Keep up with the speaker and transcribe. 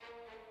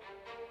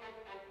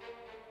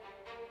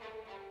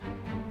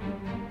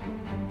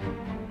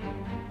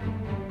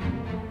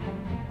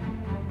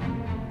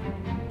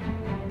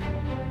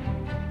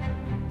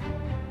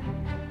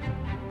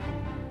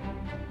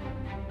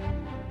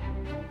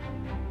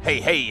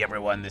Hey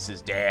everyone, this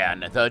is Dan,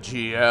 the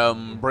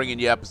GM, bringing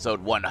you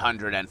episode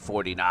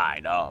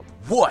 149 of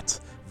What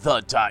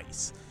the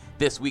Dice.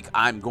 This week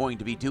I'm going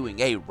to be doing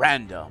a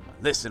random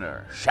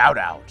listener shout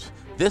out.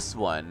 This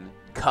one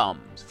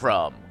comes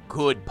from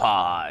Good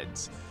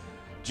Pods.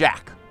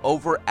 Jack,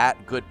 over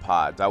at Good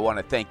Pods, I want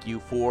to thank you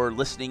for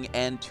listening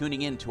and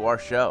tuning in to our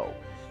show.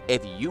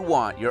 If you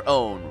want your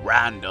own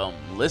random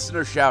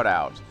listener shout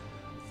out,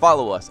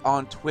 follow us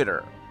on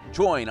Twitter,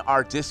 join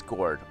our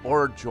Discord,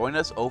 or join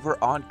us over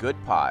on Good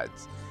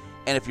Pods.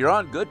 And if you're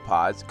on Good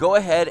Pods, go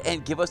ahead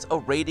and give us a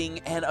rating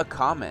and a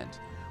comment.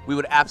 We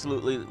would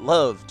absolutely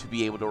love to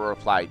be able to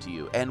reply to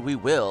you, and we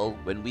will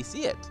when we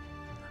see it.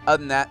 Other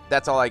than that,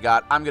 that's all I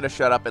got. I'm going to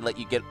shut up and let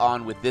you get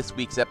on with this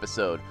week's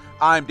episode.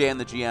 I'm Dan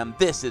the GM.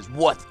 This is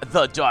What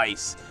the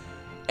Dice.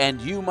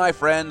 And you, my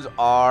friends,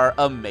 are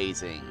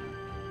amazing.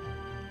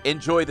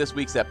 Enjoy this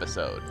week's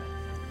episode.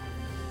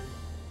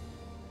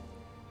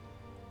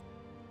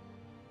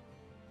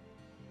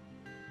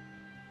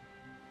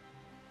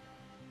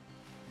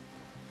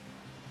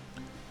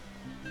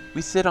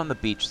 We sit on the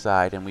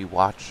beachside and we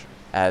watch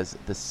as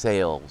the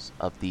sails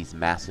of these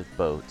massive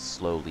boats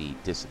slowly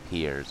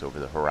disappears over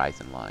the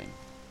horizon line.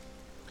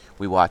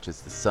 We watch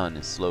as the sun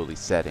is slowly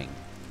setting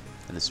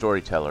and the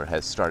storyteller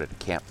has started a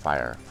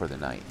campfire for the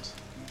night.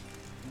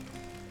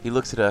 He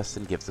looks at us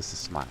and gives us a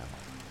smile.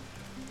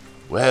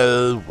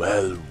 Well,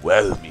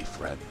 me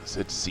friends,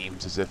 it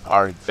seems as if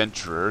our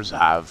adventurers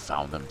have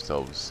found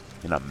themselves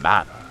in a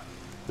manor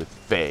with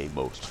Fey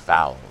most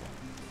foul.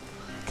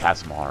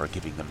 Kamazar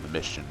giving them the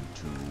mission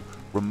to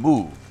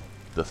remove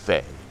the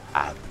Fey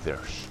and their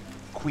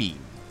queen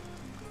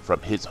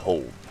from his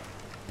home,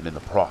 and in the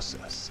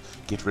process,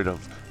 get rid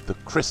of the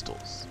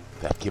crystals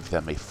that give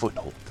them a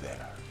foothold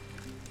there.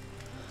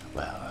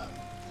 Well,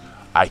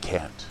 I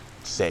can't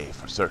say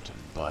for certain,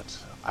 but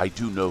I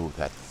do know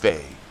that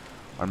Fey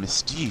are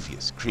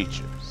mischievous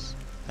creatures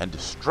and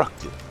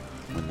destructive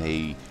when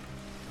they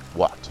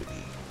want to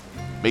be.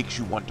 Makes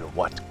you wonder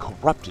what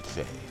corrupted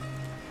Fey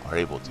are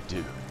able to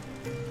do.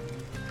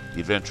 The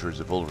adventurers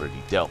have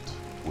already dealt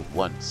with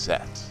one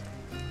set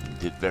and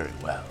did very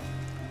well.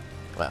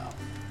 Well,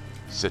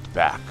 sit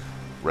back,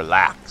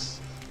 relax,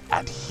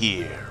 and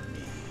hear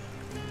me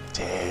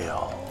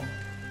tale.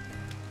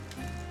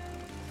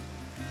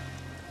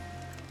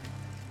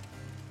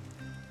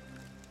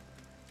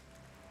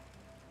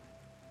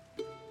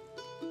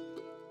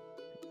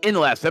 In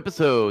the last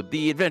episode,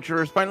 the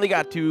adventurers finally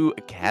got to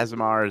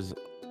Kamazar's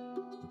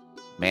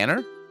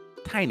manor?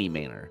 Tiny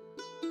manor.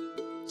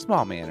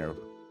 Small manor.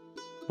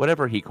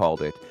 Whatever he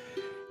called it,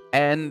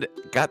 and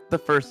got the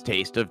first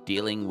taste of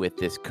dealing with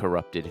this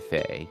corrupted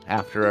Fey.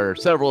 After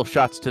several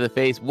shots to the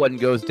face, one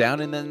goes down,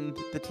 and then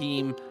the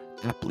team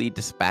happily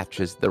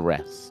dispatches the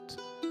rest.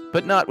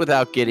 But not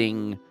without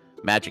getting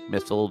magic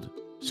missiled,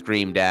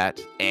 screamed at,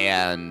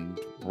 and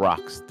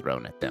rocks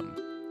thrown at them.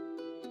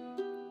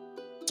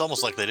 It's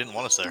almost like they didn't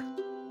want us there.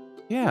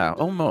 Yeah,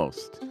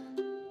 almost.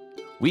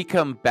 We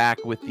come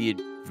back with the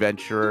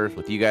adventurers,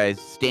 with you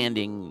guys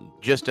standing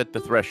just at the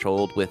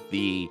threshold with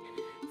the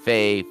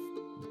Fey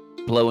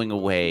blowing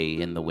away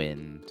in the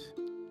wind.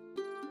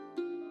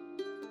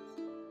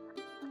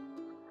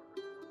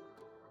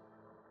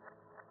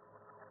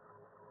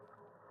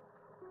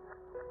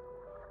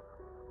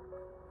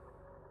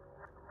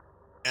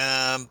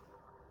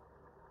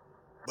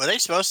 Were they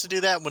supposed to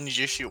do that when you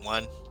just shoot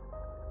one?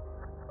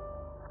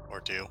 Or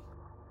two?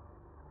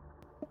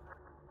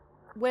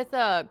 With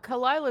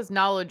Kalila's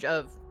knowledge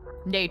of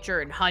nature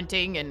and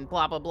hunting and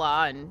blah blah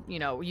blah, and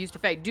used to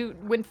Fey.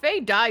 When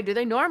Fey die, do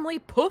they normally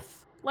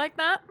poof like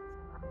that?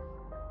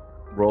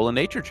 Roll a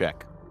nature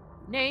check.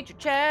 Nature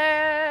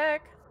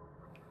check.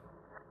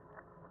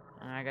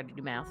 I gotta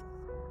do math.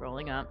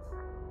 Rolling up.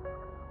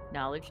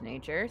 Knowledge,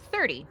 nature,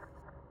 30.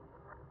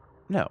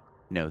 No,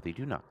 they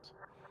do not.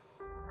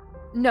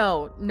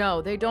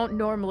 No, they don't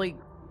normally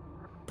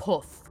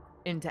poof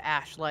into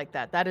ash like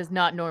that. That is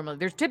not normal.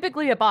 There's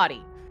typically a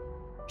body,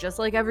 just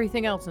like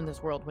everything else in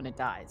this world when it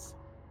dies.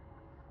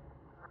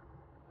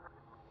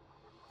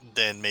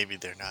 Then maybe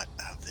they're not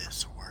of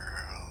this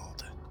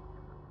world.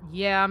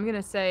 Yeah, I'm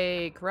gonna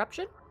say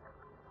corruption.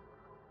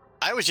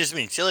 I was just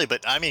being silly,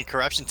 but I mean,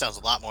 corruption sounds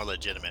a lot more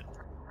legitimate.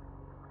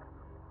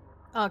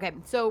 Okay,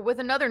 so with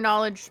another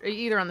knowledge,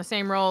 either on the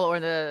same roll or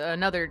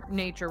another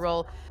nature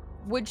roll,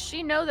 would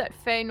she know that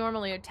Fae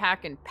normally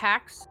attack in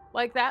packs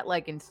like that,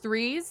 like in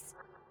threes?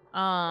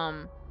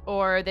 Or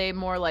are they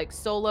more like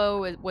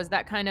solo? Was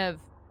that kind of,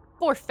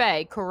 for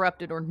Fae,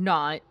 corrupted or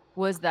not,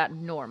 was that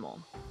normal?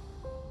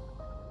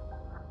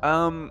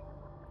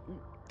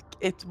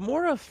 It's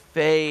more of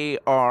Fae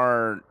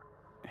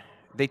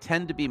they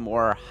tend to be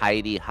more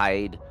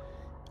hide,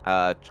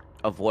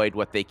 avoid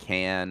what they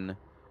can,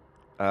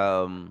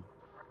 that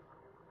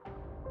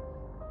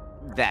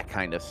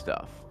kind of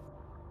stuff.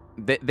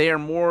 They are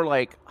more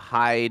like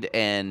hide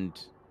and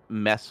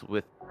mess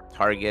with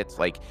targets.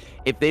 Like,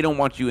 if they don't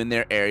want you in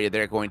their area,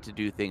 they're going to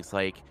do things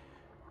like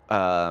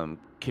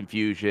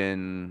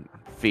confusion,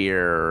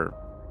 fear,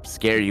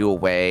 scare you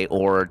away,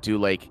 or do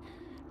like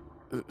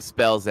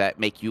spells that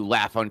make you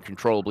laugh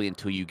uncontrollably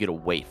until you get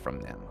away from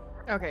them.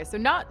 Okay, so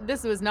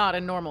this was not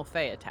a normal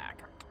Fey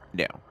attack.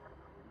 No.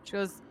 She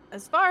goes,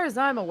 as far as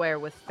I'm aware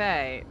with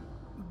Fey,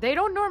 they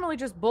don't normally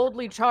just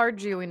boldly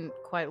charge you and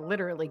quite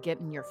literally get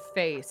in your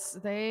face.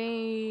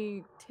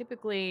 They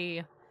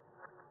typically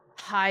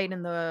hide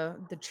in the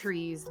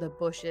trees, the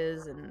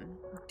bushes, and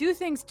do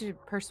things to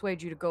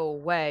persuade you to go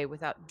away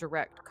without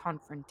direct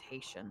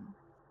confrontation.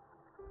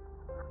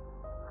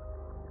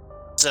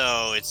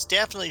 So it's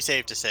definitely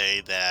safe to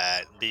say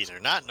that these are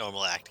not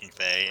normal acting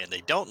Fey, and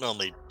they don't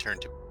normally turn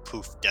to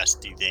poof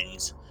dusty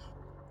things.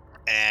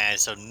 And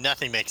so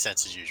nothing makes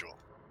sense as usual.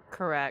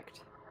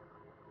 Correct.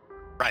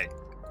 Right.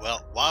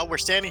 Well, while we're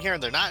standing here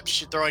and they're not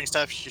throwing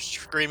stuff,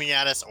 screaming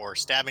at us or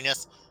stabbing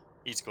us,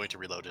 he's going to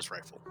reload his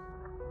rifle.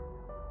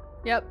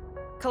 Yep.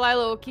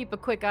 Kalila will keep a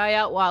quick eye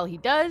out while he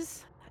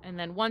does, and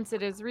then once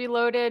it is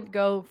reloaded,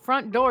 go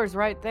front doors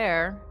right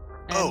there,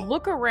 and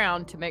look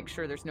around to make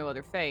sure there's no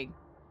other Fey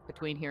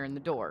between here and the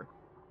door.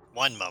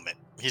 One moment.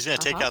 He's going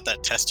to take out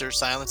that tester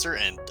silencer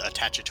and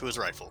attach it to his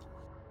rifle.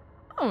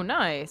 Oh,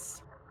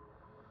 nice.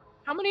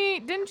 How many?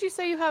 Didn't you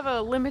say you have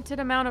a limited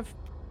amount of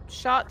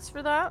shots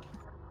for that?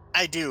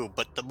 I do,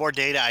 but the more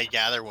data I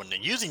gather when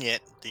using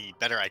it, the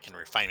better I can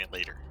refine it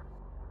later.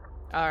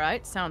 All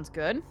right, sounds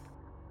good.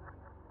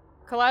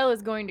 Kalila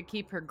is going to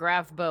keep her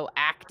grav bow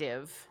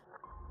active.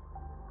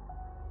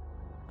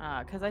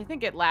 Because I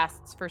think it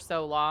lasts for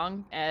so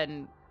long,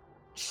 and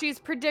she's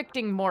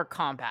predicting more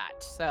combat,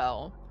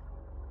 so...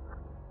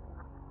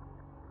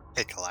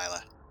 Hey,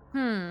 Kalila.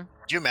 Do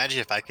you imagine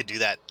if I could do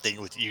that thing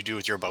you do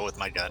with your bow with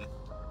my gun?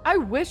 I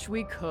wish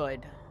we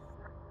could.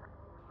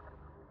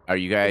 Are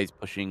you guys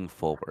pushing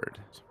forward?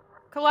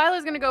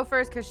 Kalila's gonna go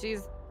first because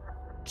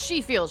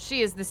she feels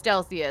she is the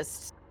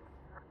stealthiest.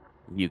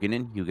 Yugen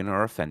and Yugen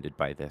are offended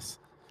by this.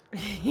 How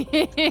do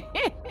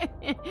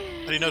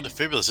you know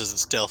Defibulous isn't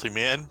stealthy,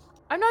 man?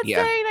 I'm not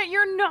saying that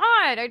you're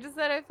not. I just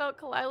said I felt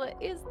Kalila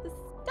is the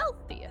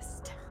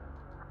stealthiest.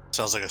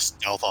 Sounds like a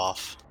stealth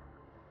off.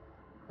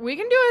 We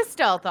can do a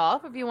stealth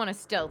off if you want to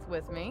stealth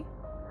with me.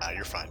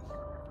 You're fine.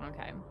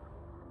 Okay.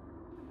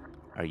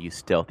 Are you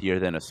stealthier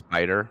than a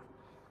spider?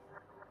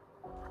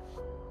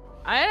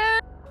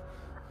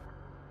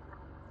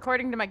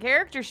 According to my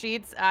character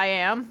sheets, I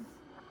am.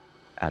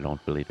 I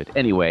don't believe it.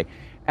 Anyway,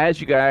 as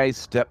you guys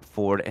step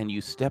forward and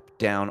you step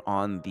down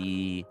on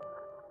the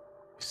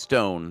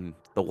stone,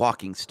 the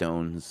walking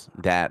stones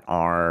that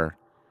are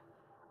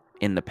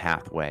in the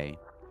pathway,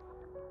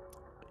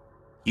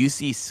 you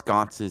see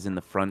sconces in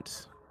the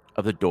front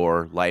of the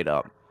door light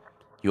up.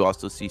 You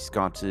also see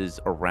sconces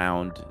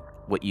around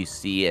what you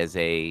see as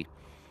a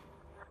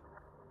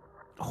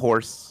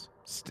horse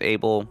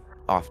stable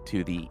off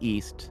to the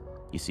east.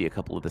 You see a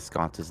couple of the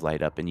sconces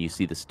light up, and you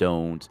see the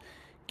stones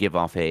give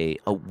off a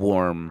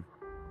warm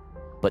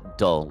but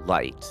dull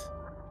light.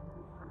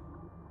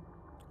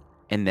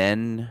 And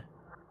then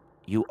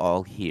you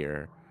all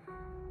hear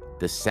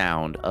the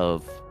sound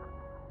of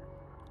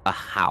a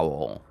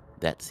howl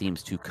that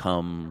seems to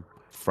come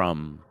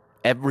from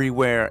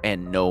everywhere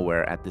and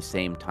nowhere at the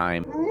same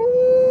time.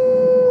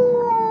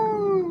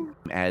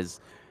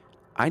 As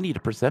I need a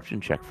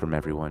perception check from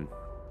everyone.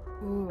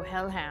 Ooh,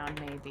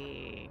 Hellhound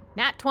maybe.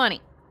 Nat 20.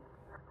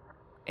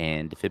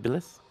 And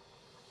Defibulous?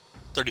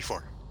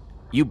 34.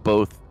 You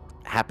both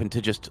happen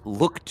to just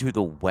look to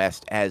the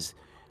west as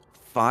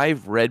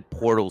 5 red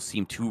portals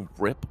seem to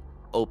rip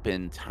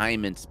open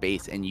time and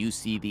space, and you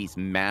see these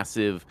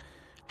massive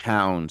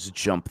hounds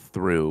jump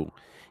through.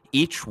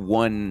 Each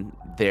one,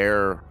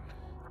 their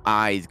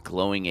eyes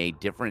glowing a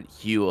different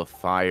hue of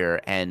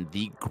fire, and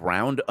the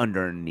ground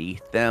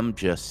underneath them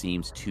just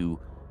seems to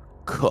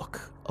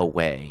cook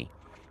away.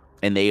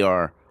 And they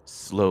are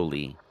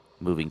slowly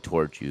moving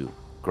towards you,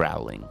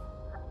 growling.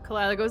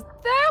 Kalila goes,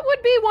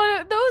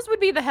 those would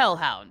be the Hell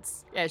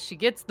Hounds, as she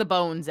gets the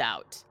bones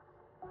out.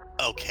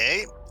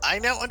 Okay, I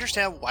now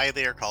understand why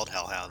they are called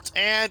Hell Hounds,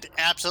 and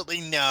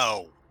absolutely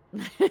no.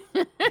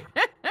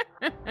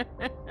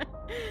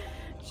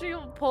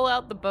 She'll pull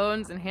out the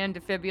bones and hand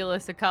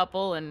Defibulous a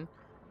couple, and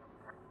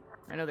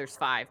I know there's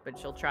 5, but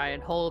she'll try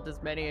and hold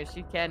as many as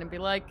she can and be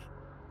like,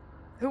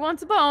 who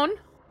wants a bone?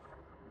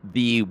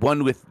 The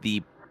one with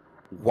the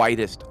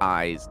whitest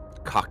eyes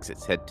cocks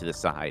its head to the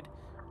side.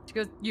 She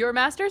goes, your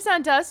master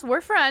sent us.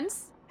 We're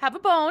friends. Have a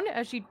bone,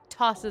 as she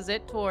tosses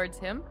it towards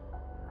him.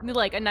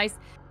 Like a nice,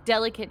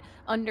 delicate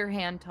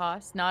underhand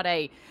toss, not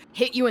a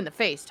hit you in the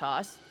face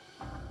toss.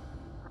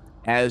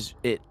 As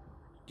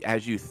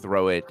you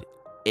throw it,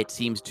 it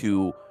seems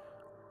to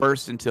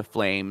burst into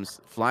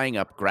flames, flying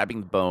up,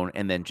 grabbing the bone,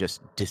 and then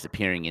just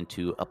disappearing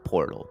into a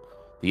portal.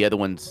 The other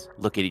ones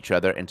look at each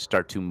other and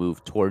start to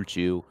move towards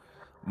you,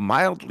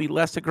 mildly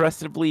less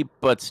aggressively,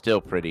 but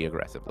still pretty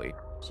aggressively.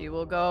 She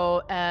will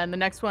go, and the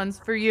next one's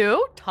for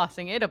you,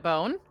 tossing it a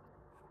bone.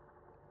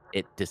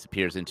 It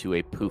disappears into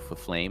a poof of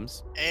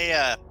flames.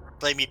 Hey,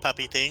 flamey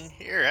puppy thing.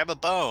 Here, have a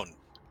bone.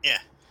 Yeah.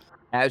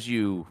 As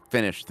you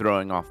finish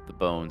throwing off the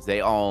bones,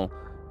 they all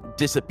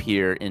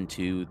disappear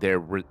into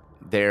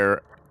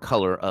their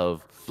color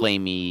of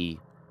flamey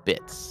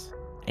bits.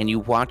 And you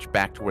watch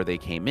back to where they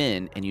came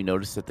in, and you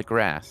notice that the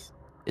grass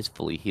is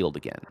fully healed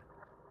again.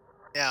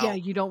 Now, Yeah,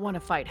 you don't want to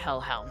fight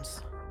Hell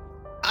Hounds.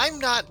 I'm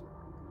not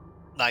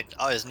like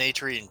as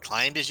nature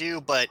inclined as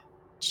you, but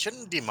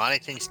shouldn't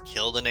demonic things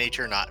kill the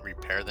nature, not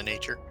repair the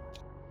nature?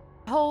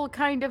 Whole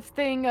kind of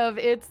thing of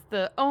it's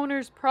the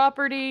owner's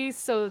property,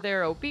 so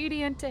they're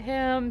obedient to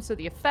him, so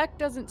the effect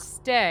doesn't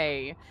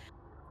stay.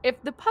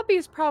 If the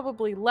puppy's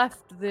probably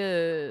left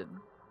the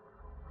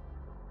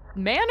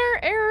manor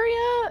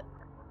area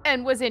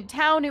and was in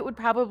town, it would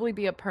probably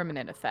be a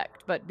permanent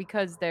effect. But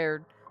because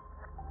they're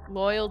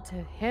loyal to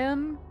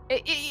him,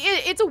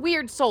 it's a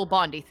weird soul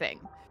bondy thing.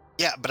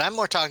 Yeah, but I'm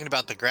more talking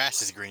about the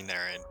grass is green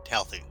there and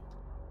healthy.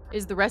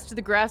 Is the rest of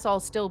the grass all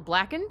still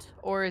blackened,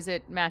 or is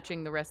it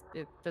matching the rest?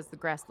 Does the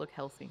grass look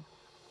healthy?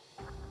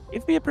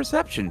 Give me a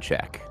perception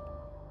check.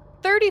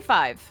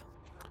 35.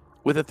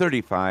 With a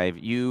 35,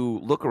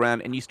 you look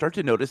around and you start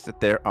to notice that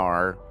there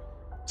are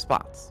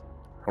spots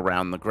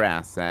around the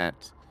grass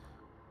that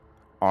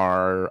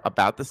are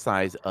about the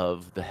size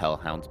of the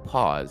Hellhound's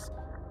paws.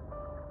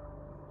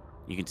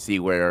 You can see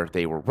where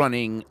they were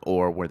running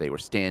or where they were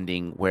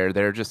standing, where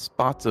there are just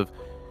spots of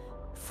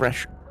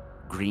fresh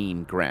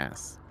green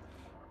grass.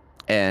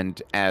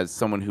 And as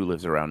someone who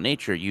lives around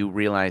nature, you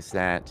realize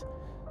that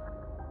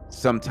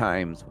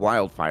sometimes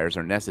wildfires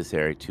are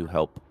necessary to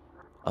help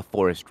a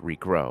forest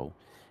regrow.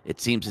 It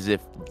seems as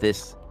if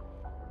this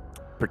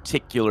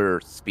particular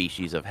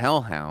species of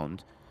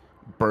hellhound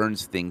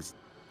burns things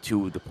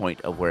to the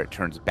point of where it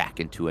turns back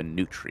into a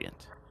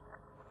nutrient.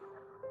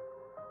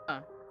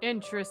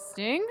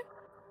 Interesting.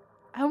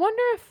 I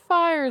wonder if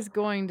fire is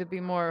going to be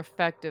more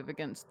effective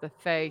against the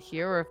Fey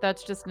here, or if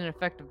that's just an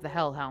effect of the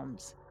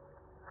Hellhounds.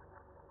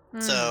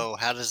 So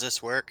how does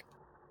this work?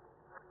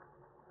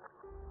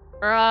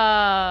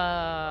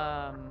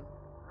 Because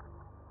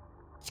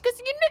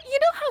you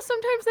know how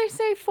sometimes they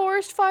say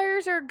forest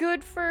fires are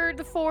good for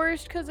the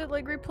forest because it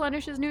like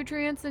replenishes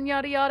nutrients and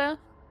yada yada.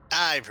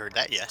 I've heard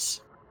that,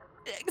 yes.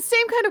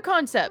 Same kind of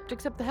concept,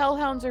 except the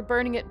Hellhounds are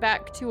burning it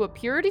back to a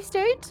purity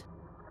state.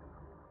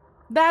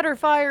 That or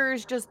fire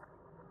is just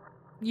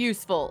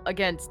useful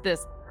against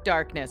this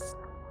darkness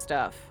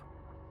stuff.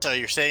 So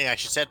you're saying I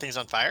should set things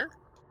on fire?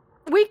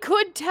 We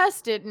could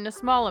test it in a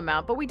small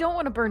amount, but we don't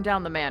want to burn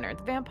down the manor.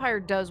 The vampire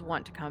does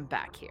want to come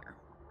back here.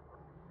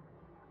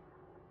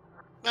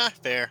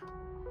 Fair.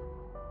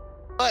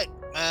 But,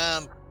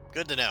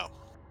 good to know.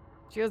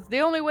 Because the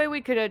only way we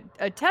could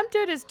attempt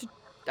it is to,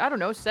 I don't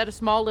know, set a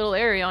small little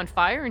area on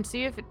fire and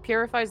see if it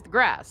purifies the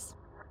grass.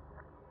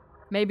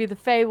 Maybe the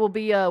Fae will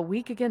be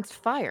weak against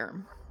fire.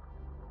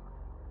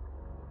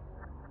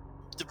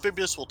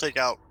 Amphibious will take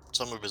out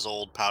some of his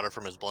old powder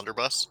from his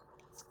blunderbuss,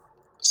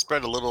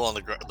 spread a little on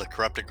the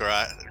corrupted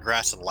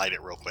grass, and light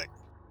it real quick.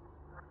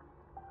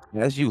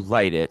 As you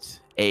light it,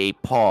 a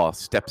paw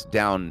steps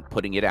down,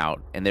 putting it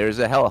out, and there's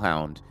a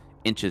hellhound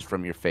inches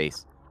from your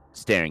face,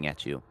 staring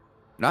at you.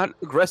 Not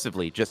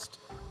aggressively, just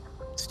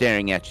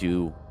staring at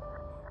you.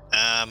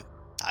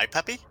 Hi,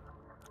 puppy?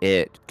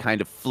 It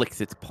kind of flicks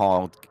its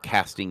paw,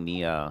 casting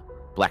the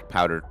black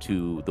powder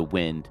to the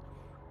wind,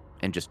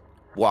 and just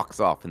walks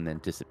off and then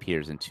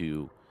disappears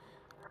into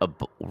a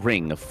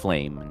ring of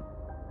flame and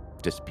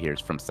disappears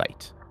from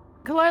sight.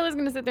 Kalila's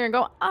going to sit there and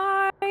go,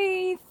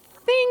 I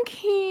think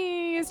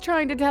he's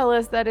trying to tell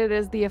us that it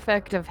is the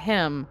effect of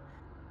him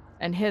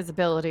and his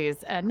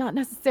abilities, and not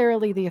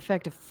necessarily the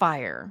effect of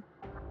fire.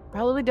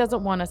 Probably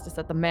doesn't want us to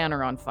set the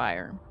manor on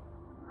fire.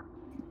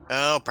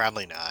 Oh,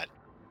 probably not.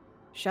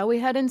 Shall we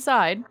head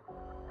inside?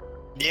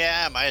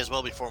 Yeah, might as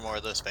well before more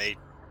of those Fae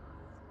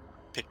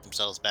pick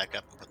themselves back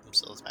up and put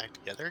themselves back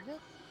together again.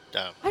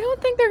 No. I don't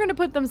think they're going to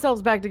put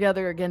themselves back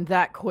together again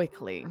that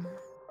quickly.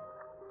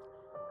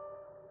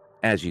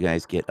 As you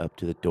guys get up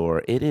to the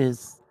door, it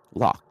is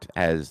locked,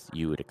 as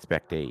you would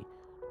expect a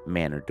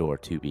manor door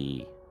to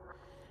be.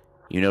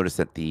 You notice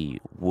that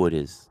the wood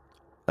is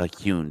a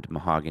hewn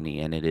mahogany,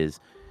 and it is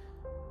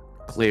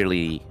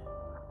clearly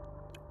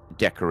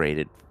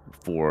decorated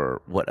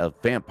for what a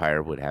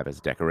vampire would have as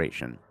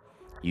decoration.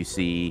 You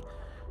see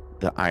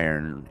the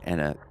iron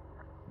and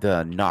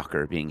the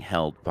knocker being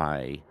held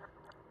by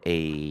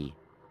a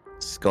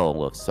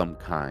skull of some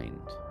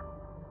kind.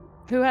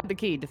 Who had the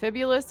key,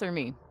 Defibulus or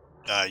me?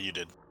 You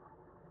did.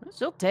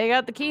 She'll take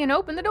out the key and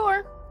open the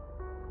door.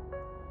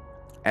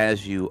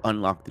 As you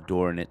unlock the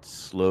door and it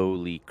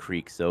slowly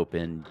creaks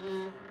open,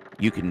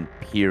 you can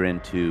peer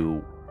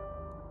into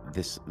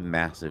this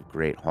massive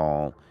great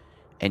hall,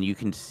 and you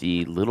can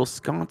see little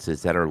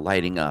sconces that are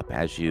lighting up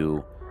as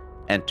you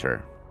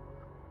enter.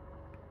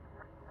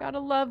 Gotta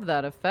love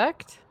that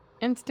effect.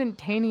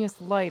 Instantaneous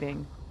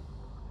lighting.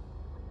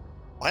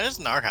 Why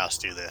doesn't our house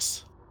do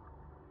this?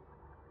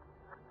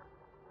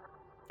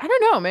 I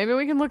don't know. Maybe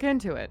we can look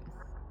into it.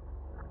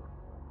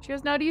 She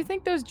goes, now do you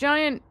think those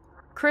giant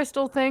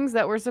crystal things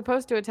that we're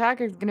supposed to attack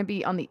are going to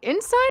be on the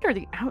inside or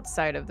the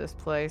outside of this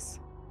place?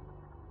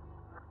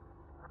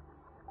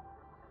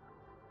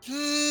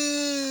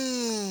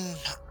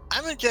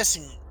 I'm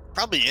guessing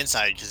probably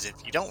inside, because if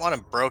you don't want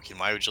them broken,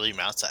 why would you leave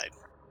them outside?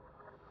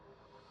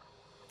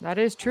 That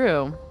is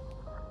true.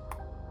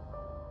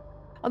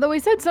 Although he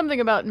said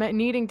something about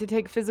needing to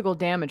take physical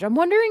damage. I'm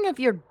wondering if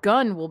your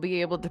gun will be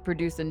able to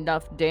produce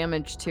enough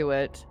damage to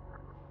it.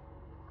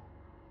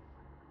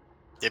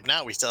 If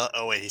not, we still.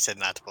 Oh wait, he said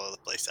not to blow the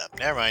place up.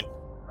 Never mind.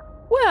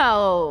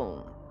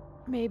 Well,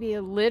 maybe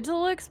a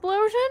little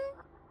explosion?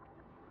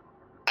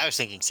 I was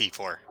thinking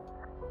C4.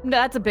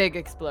 That's a big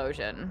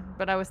explosion,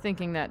 but I was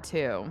thinking that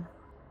too.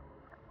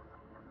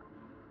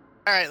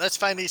 All right, let's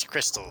find these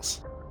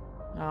crystals.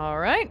 All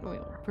right,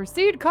 we'll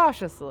proceed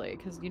cautiously,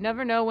 because you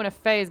never know when a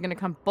Fey is going to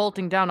come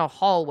bolting down a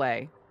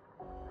hallway.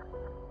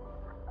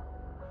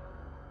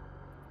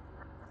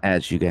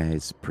 As you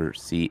guys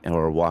proceed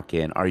or walk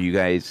in, are you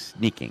guys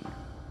sneaking?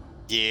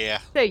 Yeah,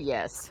 Say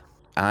yes.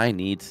 I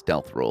need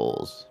stealth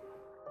rolls.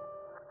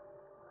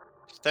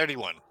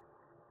 31.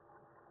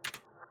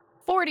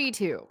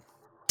 42.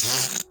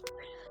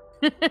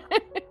 I'm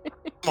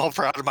all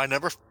proud of my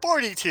number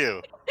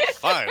 42.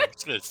 Fine, I'm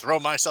just gonna throw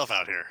myself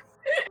out here.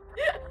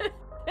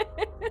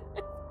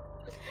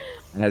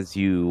 As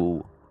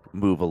you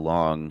move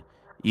along,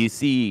 you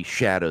see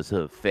shadows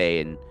of Fey,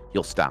 and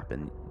you'll stop,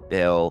 and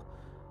they'll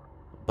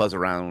buzz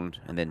around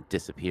and then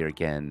disappear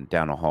again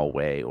down a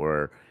hallway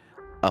or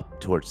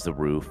up towards the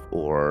roof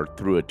or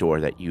through a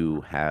door that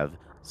you have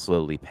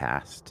slowly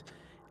passed.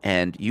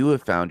 And you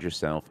have found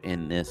yourself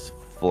in this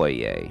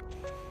foyer.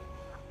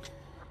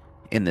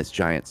 In this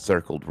giant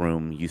circled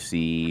room, you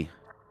see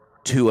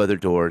two other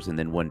doors and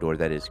then one door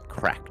that is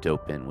cracked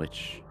open,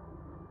 which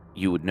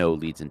you would know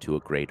leads into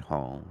a great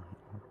hall.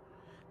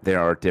 There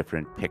are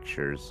different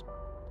pictures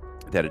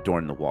that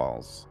adorn the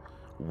walls.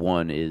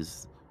 One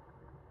is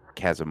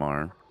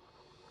Kamazar,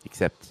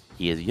 except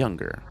he is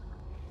younger.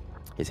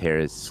 His hair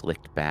is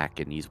slicked back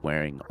and he's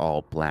wearing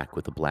all black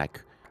with a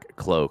black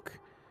cloak.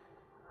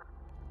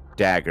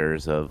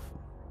 Daggers of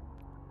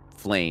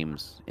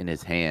flames in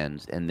his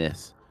hands, and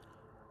this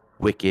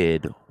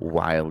wicked,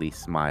 wily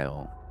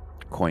smile.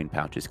 Coin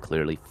pouch is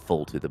clearly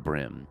full to the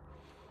brim.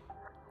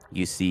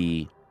 You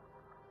see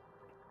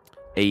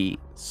a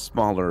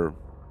smaller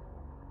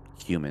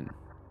human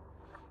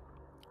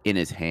in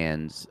his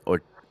hands,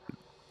 or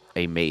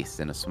a mace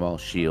and a small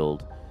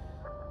shield.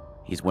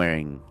 He's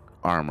wearing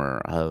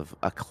armor of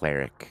a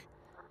cleric.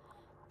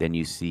 Then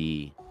you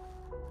see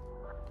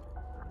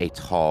a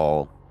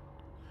tall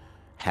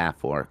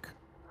half-orc.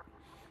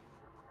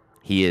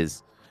 He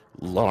is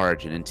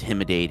large and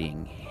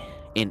intimidating.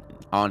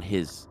 On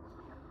his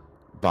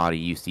body,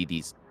 you see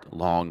these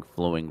long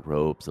flowing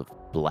robes of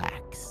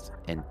blacks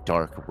and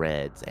dark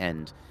reds,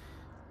 and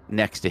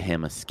next to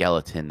him a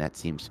skeleton that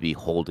seems to be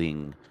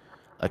holding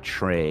a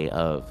tray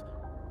of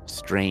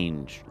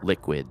strange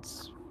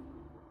liquids.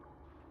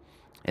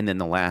 And then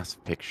the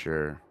last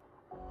picture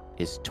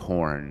is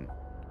torn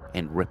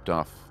and ripped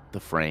off the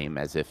frame,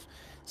 as if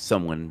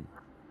someone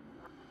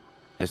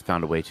has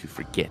found a way to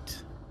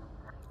forget,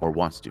 or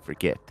wants to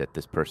forget, that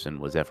this person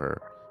was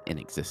ever in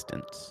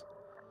existence.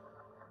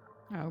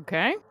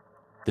 Okay.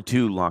 The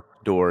two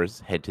locked doors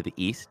head to the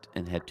east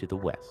and head to the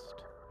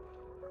west.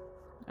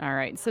 All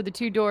right, so the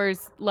two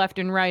doors left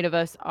and right of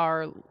us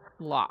are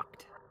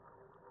locked.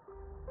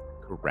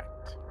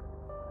 Correct.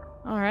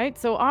 All right,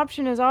 so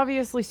option is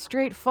obviously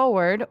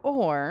straightforward,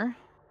 or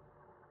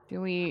do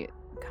we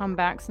come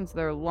back since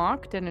they're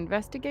locked and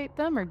investigate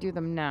them, or do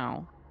them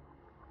now?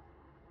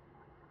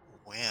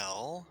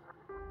 Well,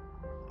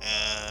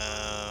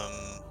 I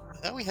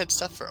thought we had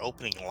stuff for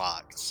opening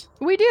locks.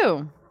 We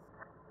do.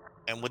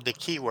 And would the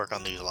key work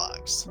on these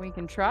locks? We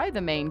can try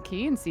the main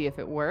key and see if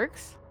it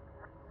works.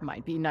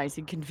 Might be nice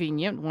and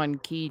convenient, one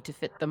key to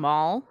fit them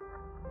all.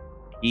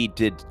 He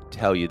did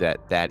tell you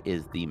that that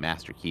is the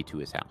master key to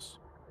his house.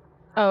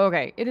 Oh,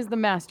 okay. It is the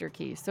master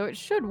key, so it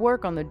should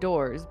work on the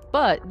doors,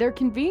 but they're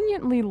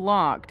conveniently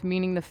locked,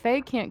 meaning the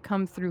Fae can't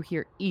come through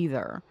here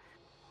either.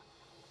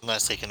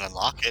 Unless they can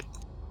unlock it.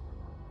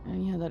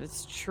 Yeah, that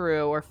is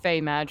true. Or Fae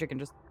magic and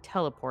just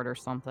teleport or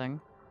something.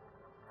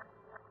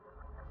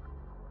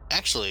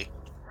 Actually,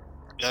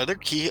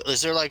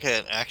 is there like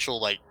an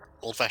actual like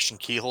old-fashioned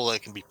keyhole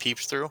that can be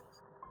peeped through?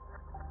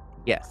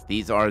 Yes,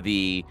 these are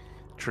the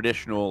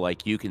traditional,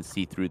 like, you can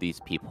see through these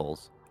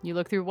peepholes. You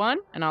look through one,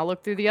 and I'll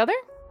look through the other?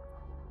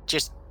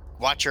 Just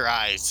watch your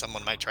eyes.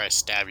 Someone might try to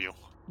stab you.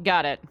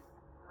 Got it.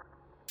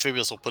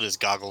 Phoebus will put his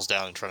goggles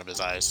down in front of his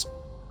eyes.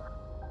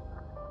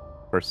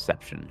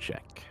 Perception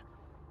check.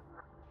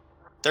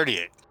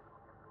 38.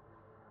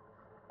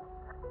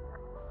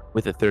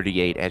 With a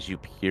 38, as you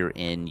peer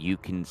in, you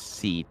can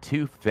see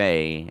two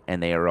Fae,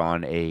 and they are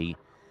on a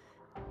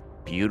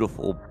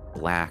beautiful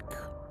black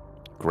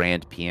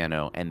grand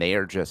piano, and they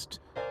are just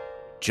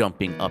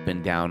jumping up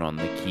and down on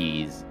the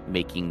keys,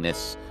 making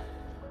this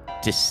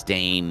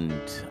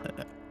disdained,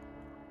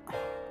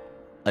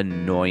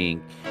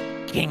 annoying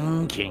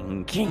king,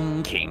 king,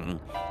 king, king.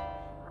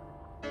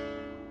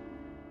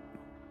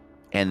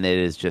 and it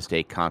is just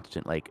a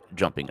constant, like,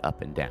 jumping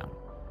up and down.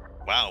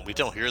 Wow, we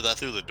don't hear that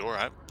through the door.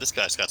 This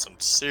guy's got some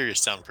serious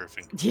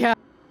soundproofing. Yeah.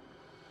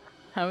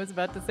 I was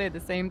about to say the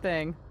same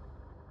thing.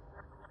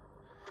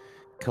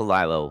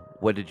 Kalilo,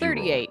 what did you roll?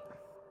 38.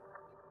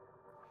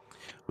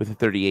 With a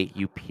 38,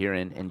 you peer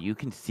in, and you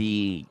can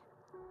see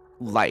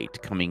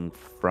light coming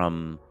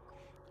from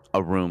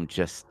a room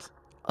just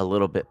a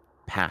little bit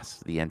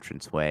past the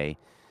entranceway.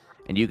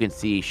 And you can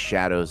see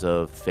shadows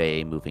of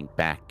Fae moving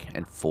back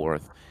and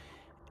forth.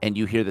 And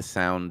you hear the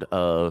sound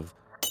of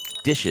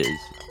dishes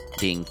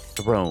being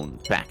thrown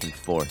back and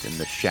forth and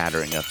the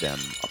shattering of them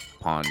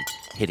upon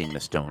hitting the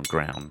stone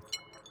ground.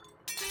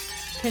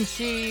 Can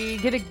she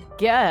get a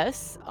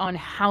guess on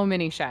how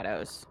many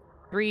shadows?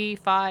 3,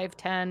 5,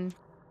 10?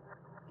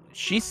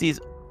 She sees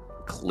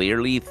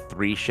clearly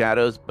 3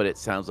 shadows, but it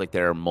sounds like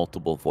there are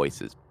multiple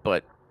voices.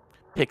 But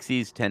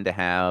pixies tend to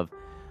have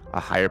a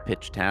higher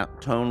pitched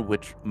tone,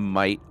 which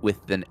might,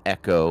 with an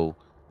echo,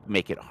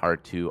 make it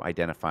hard to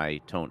identify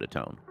tone to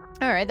tone.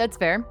 All right, that's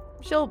fair.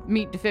 She'll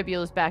meet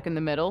Defibulus back in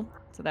the middle,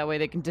 so that way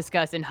they can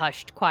discuss in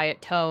hushed,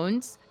 quiet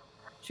tones.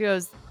 She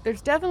goes,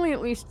 there's definitely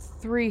at least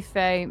 3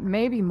 Fae,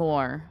 maybe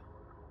more,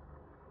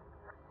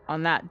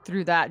 on that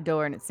through that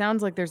door, and it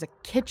sounds like there's a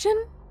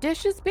kitchen?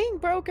 Dishes being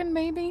broken,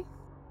 maybe?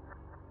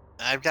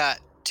 I've got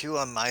 2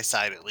 on my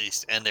side at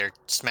least, and they're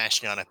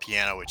smashing on a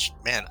piano, which,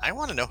 man, I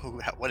want to know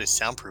what his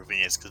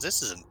soundproofing is, because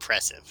this is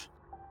impressive.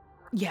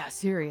 Yeah,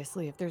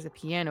 seriously, if there's a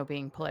piano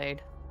being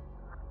played.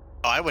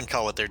 Oh, I wouldn't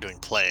call what they're doing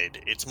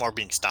played. It's more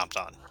being stomped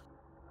on.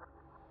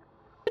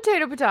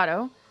 Potato,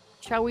 potato.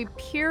 Shall we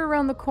peer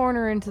around the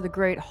corner into the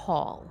great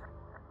hall?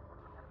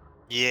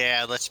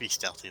 Yeah, let's be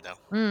stealthy,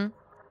 though.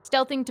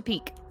 Stealthing to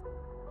peek.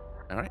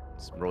 All right,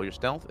 so roll your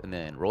stealth and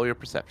then roll your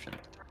perception.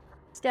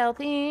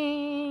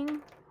 Stealthing.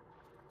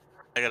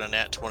 I got a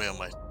nat 20 on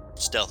my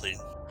stealthy.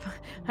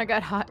 I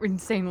got hot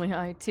insanely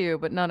high too,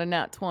 but not a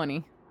nat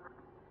 20.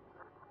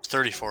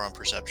 34 on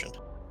perception.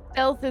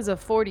 Stealth is a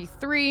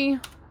 43.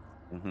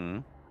 Mm-hmm.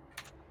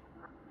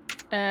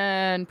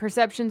 And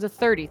perception's a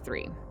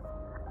 33.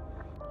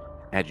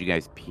 As you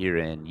guys peer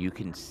in, you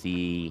can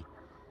see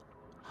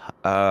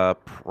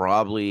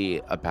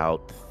probably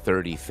about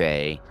 30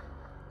 Fae,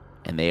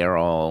 and they are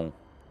all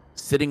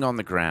sitting on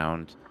the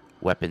ground,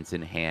 weapons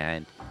in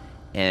hand,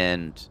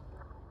 and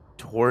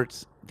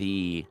towards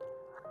the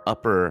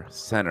upper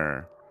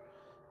center,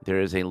 there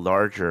is a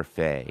larger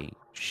Fae.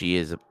 She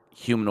is a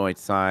humanoid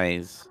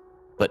size,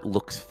 but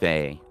looks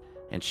Fae,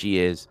 and she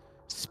is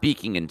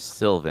speaking in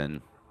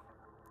Sylvan,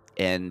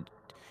 and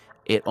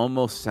it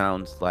almost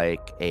sounds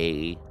like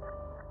a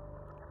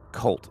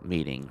cult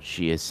meeting.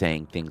 She is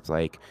saying things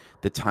like,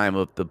 the time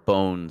of the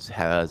bones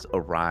has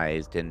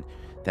arisen, and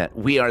that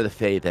we are the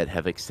Fae that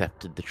have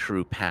accepted the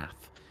true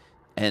path,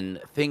 and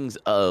things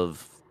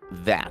of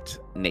that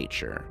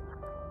nature.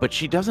 But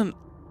she doesn't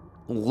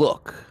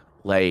look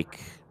like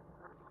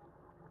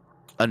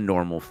a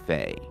normal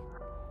Fae.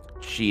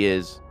 She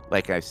is,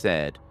 like I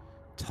said,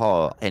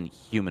 tall and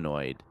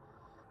humanoid.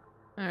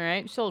 All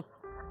right,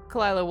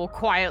 Kalila will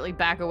quietly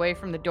back away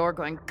from the door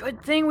going,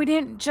 good thing we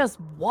didn't just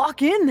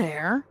walk in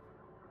there.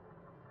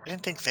 I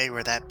didn't think Fae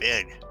were that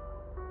big.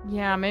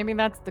 Yeah, maybe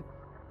that's the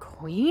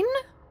queen?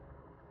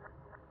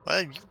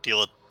 Well, you deal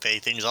with Fae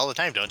things all the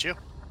time, don't you?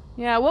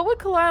 Yeah, what would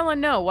Kalila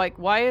know? Like,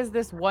 why is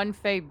this one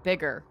Fae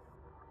bigger?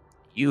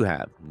 You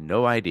have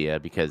no idea,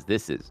 because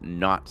this is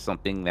not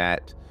something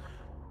that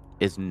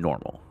is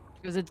normal.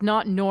 Because it's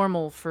not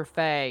normal for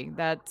Fae.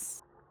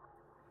 That's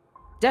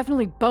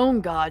definitely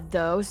Bone God,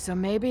 though, so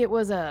maybe it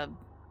was a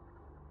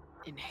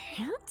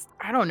enhanced?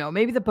 I don't know.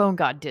 Maybe the Bone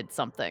God did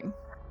something.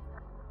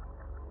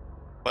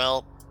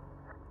 Well,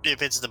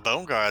 if it's the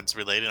Bone Guards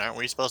related, aren't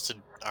we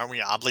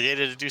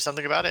obligated to do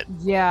something about it?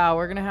 Yeah,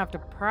 we're gonna have to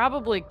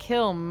probably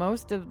kill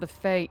most of the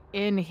Fae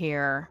in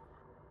here.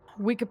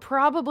 We could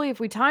probably, if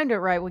we timed it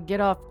right, would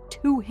get off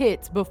 2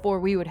 hits before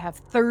we would have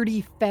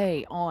 30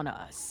 Fae on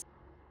us.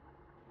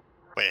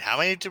 Wait, how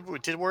many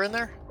were in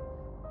there?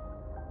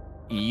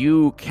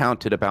 You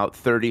counted about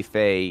 30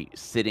 Fae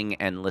sitting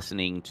and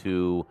listening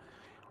to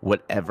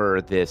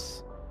whatever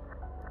this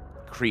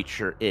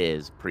creature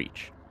is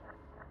preach.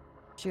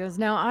 She goes,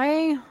 now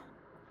I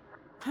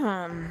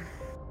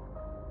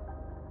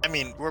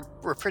mean,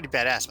 we're pretty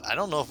badass, but I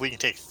don't know if we can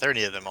take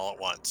 30 of them all at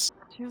once.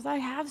 She goes, I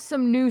have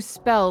some new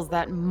spells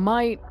that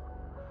might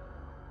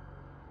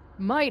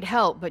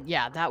help, but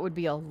yeah, that would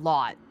be a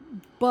lot.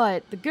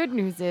 But the good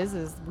news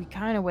is we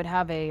kind of would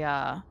have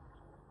a,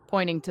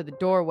 pointing to the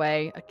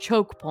doorway, a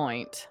choke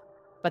point.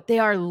 But they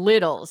are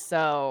little,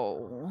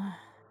 so...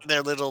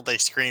 They're little, they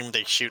scream,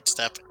 they shoot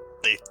stuff,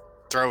 they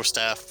throw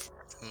stuff.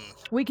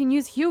 We can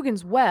use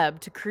Hugin's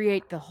web to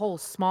create the hole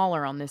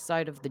smaller on this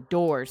side of the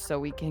door so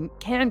we can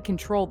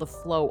control the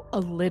flow a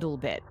little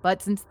bit.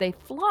 But since they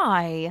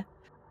fly...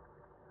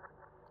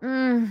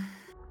 I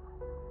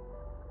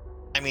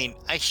mean,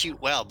 I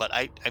shoot well, but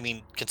I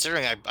mean,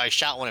 considering I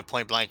shot one at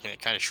point blank and it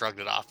kind of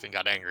shrugged it off and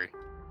got angry.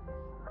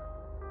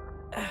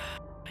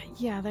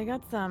 Yeah, they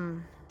got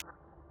some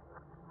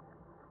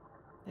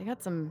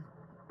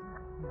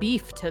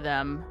beef to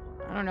them.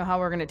 I don't know how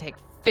we're going to take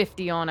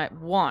 50 on at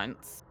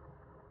once.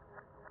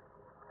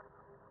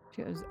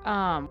 She goes,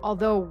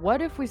 although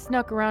what if we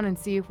snuck around and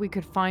see if we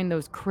could find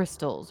those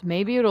crystals?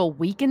 Maybe it'll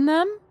weaken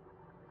them?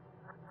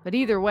 But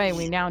either way,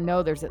 we now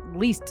know there's at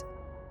least,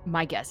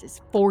 my guess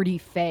is 40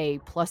 Fey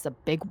plus a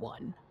big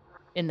one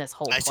in this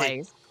whole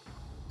place.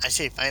 I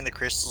say find the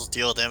crystals,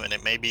 deal with them, and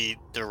it may be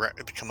the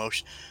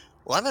commotion.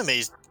 Well, I'm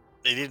amazed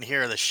they didn't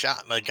hear the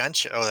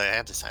gunshot. Oh, they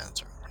have the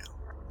silencer on now.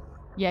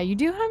 Yeah, you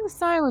do have the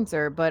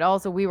silencer, but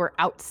also we were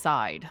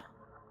outside.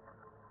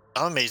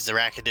 I'm amazed the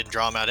racket didn't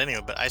draw them out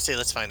anyway, but I say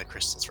let's find the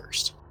crystals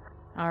first.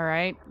 All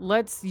right,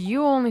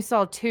 you only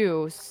saw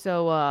 2,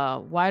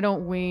 so why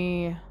don't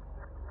we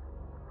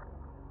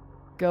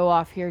go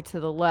off here to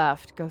the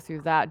left, go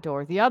through that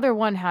door. The other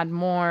one had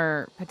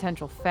more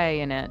potential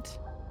Fey in it.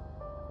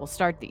 We'll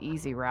start the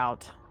easy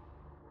route.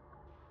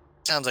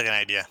 Sounds like an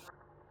idea.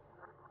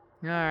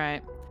 All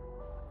right.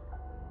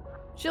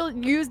 She'll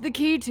use the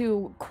key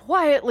to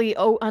quietly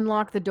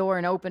unlock the door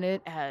and open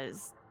it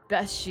as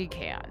best she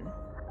can.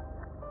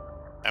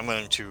 I'm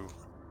going to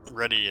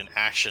ready an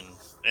action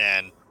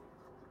and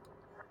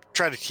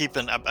try to keep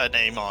an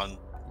aim on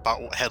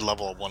about head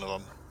level of one of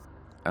them.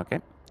 Okay.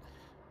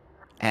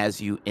 As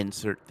you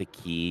insert the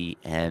key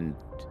and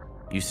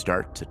you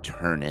start to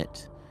turn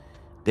it,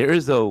 there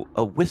is a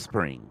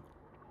whispering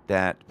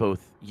that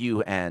both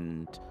you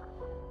and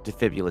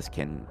Defibulus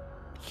can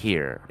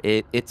hear.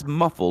 It's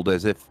muffled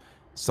as if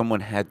someone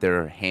had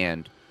their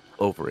hand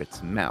over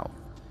its mouth.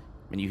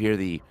 And you hear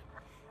the...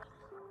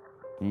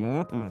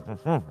 Did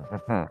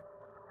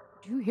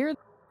you hear?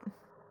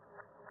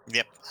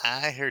 Yep,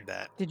 I heard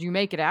that. Did you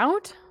make it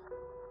out?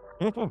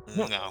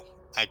 No,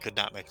 I could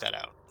not make that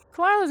out.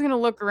 Kalila's going to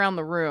look around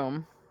the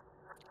room.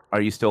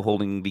 Are you still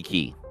holding the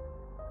key?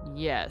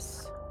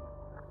 Yes.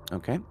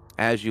 Okay.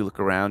 As you look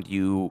around,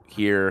 you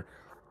hear...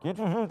 Wait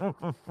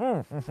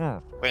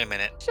a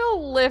minute.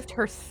 She'll lift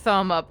her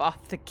thumb up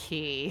off the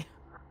key.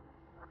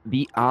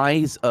 The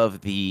eyes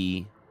of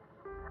the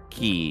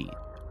key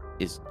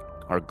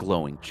are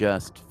glowing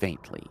just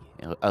faintly.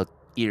 A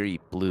eerie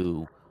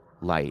blue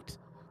light.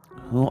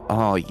 Who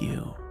are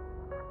you?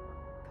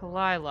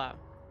 Kalila.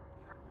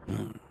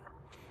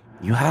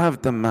 You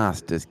have the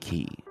Master's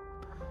key.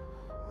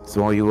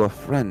 So are you a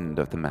friend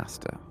of the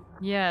Master?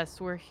 Yes,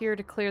 we're here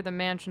to clear the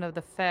mansion of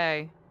the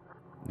Fey.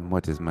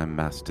 What is my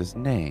Master's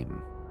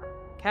name?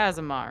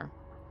 Kamazar.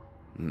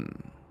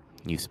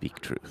 You speak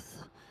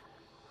truth.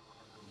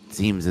 It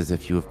seems as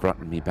if you have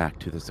brought me back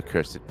to this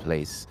accursed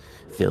place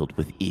filled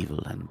with evil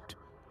and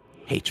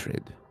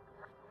hatred.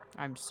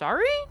 I'm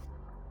sorry?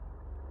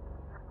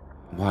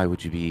 Why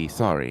would you be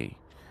sorry?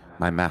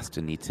 My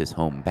master needs his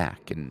home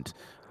back, and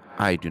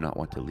I do not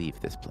want to leave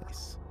this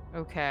place.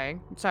 Okay.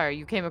 Sorry,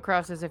 you came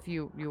across as if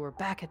you were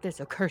back at this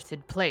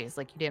accursed place,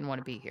 like you didn't want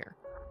to be here.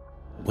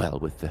 Well,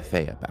 with the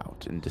Fey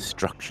about and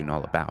destruction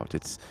all about,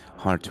 it's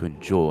hard to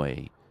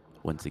enjoy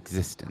one's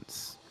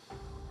existence.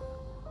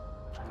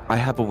 I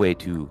have a way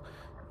to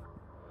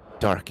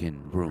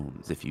darken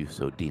rooms if you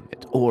so deem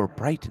it, or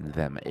brighten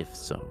them if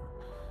so.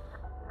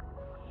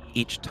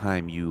 Each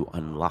time you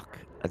unlock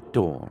a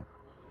door,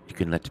 you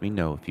can let me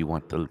know if you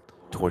want the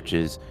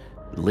torches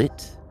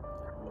lit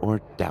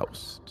or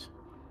doused.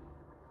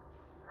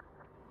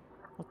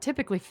 Well,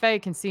 typically Fey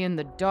can see in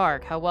the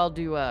dark. How well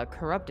do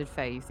corrupted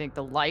Fey? You think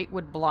the light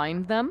would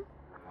blind them?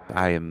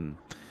 I am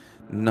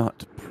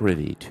not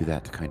privy to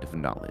that kind of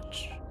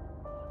knowledge.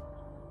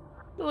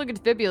 Look at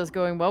Fibula's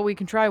going, well, we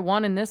can try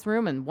one in this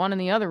room and one in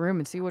the other room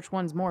and see which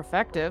one's more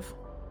effective.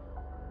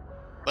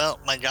 Well,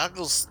 my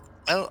goggles...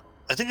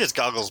 I think his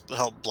goggles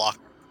help block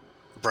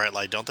bright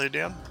light, don't they,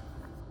 Dan?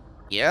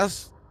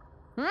 Yes?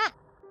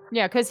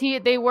 Yeah, because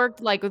they worked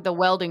like with the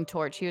welding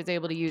torch. He was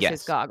able to use his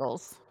Yes.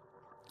 goggles.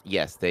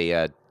 Yes,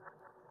 they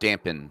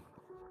dampen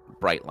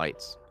bright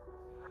lights.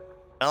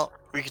 Well,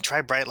 we can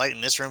try bright light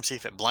in this room, see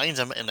if it blinds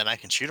him, and then I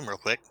can shoot him real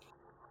quick.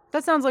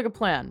 That sounds like a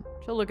plan.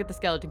 She'll look at the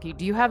skeleton key.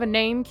 Do you have a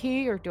name,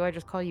 Key, or do I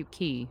just call you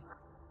Key?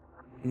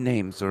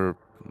 Names are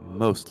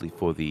mostly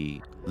for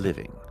the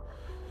living.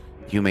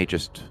 You may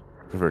just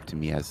refer to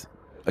me as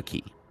a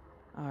key.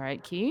 All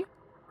right, Key.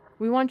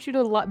 We want you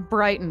to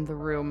brighten the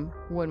room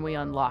when we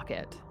unlock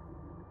it.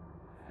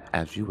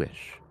 As you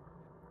wish.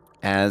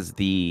 As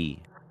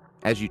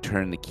you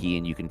turn the key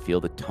and you can feel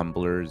the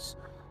tumblers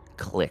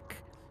click,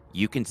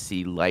 you can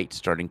see light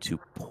starting to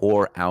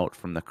pour out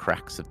from the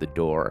cracks of the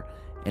door.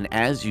 And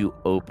as you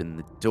open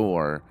the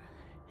door,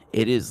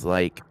 it is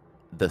like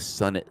the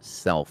sun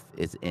itself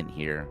is in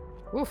here.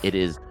 Oof. It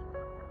is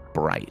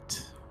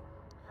bright.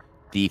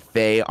 The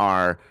Fae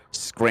are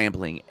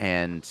scrambling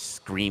and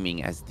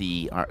screaming as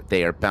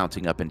they are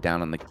bouncing up and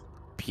down on the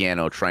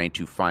piano trying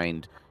to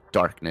find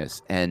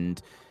darkness.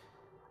 And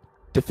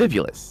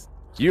Defibulus,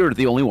 you're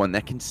the only one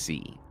that can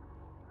see.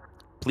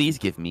 Please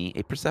give me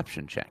a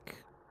perception check.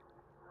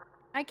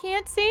 I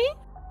can't see?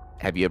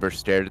 Have you ever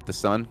stared at the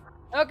sun?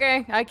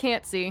 Okay, I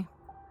can't see.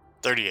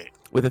 38.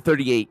 With a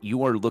 38,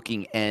 you are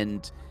looking,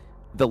 and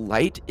the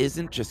light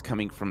isn't just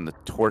coming from the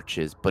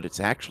torches, but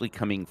it's actually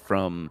coming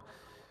from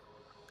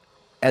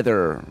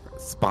other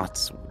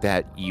spots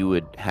that you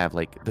would have,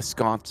 like the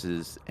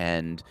sconces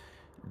and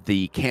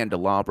the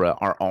candelabra,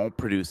 are all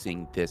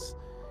producing this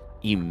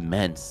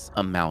immense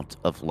amount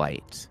of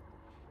light.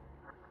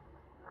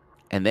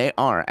 And they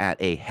are at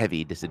a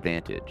heavy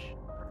disadvantage.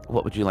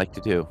 What would you like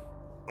to do?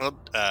 Well,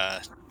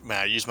 may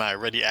I use my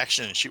ready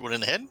action and shoot one in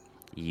the head?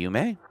 You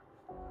may.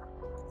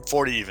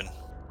 40 even.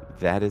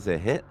 That is a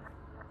hit.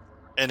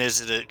 And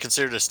is it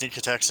considered a sneak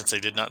attack since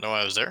they did not know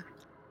I was there?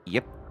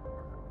 Yep.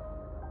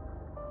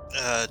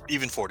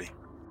 Even 40.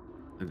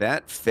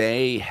 That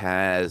Fey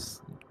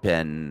has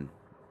been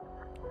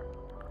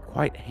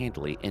quite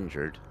handily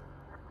injured.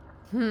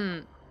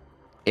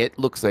 It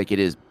looks like it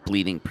is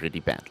bleeding pretty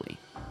badly.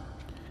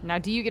 Now,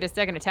 do you get a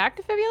second attack,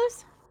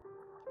 Defibulous?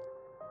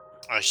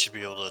 I should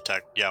be able to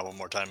attack, one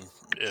more time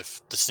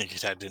if the sneak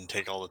attack didn't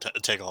take all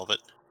of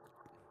it.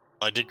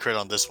 I did crit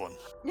on this one.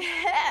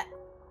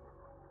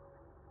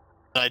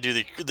 I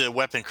do the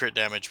weapon crit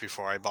damage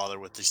before I bother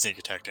with the sneak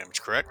attack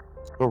damage, correct?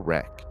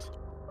 Correct.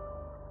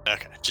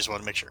 Okay, just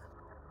want to make sure.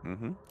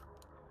 Mm-hmm.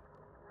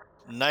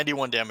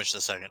 91 damage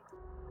the second.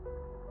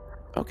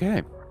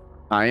 Okay.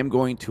 I am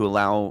going to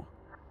allow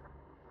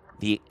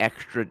the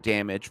extra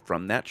damage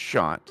from that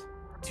shot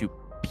to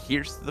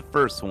pierce the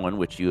first one,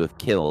 which you have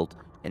killed,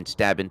 and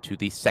stab into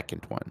the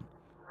second one.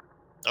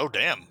 Oh,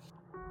 damn.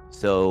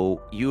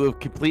 So you have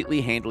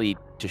completely handily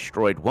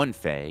destroyed one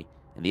Fey,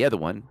 and the other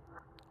one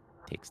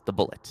takes the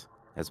bullet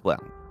as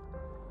well.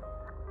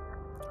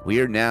 We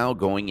are now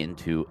going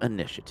into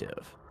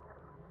initiative.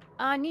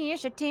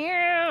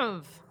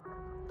 Initiative!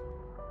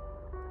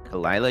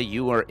 Kalila,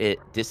 you are at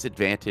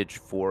disadvantage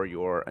for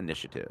your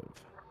initiative.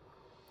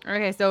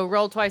 Okay, so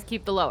roll twice,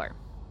 keep the lower.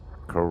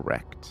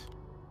 Correct.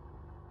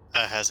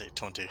 Has a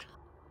 20.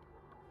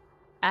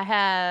 I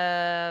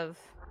have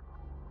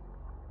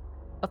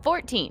a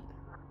 14.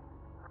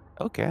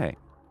 Okay.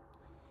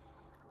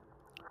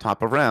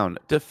 Top of round,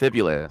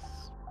 Defibulous.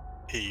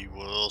 He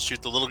will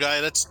shoot the little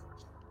guy that's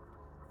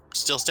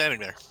still standing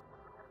there.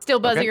 Still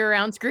buzzing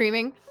around,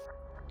 screaming.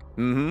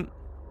 Mm-hmm.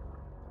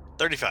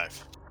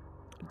 35.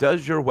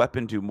 Does your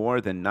weapon do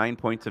more than 9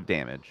 points of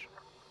damage?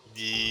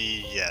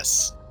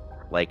 Yes.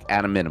 Like,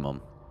 at a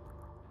minimum.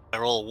 I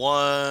roll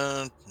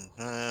 1.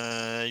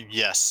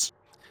 Yes.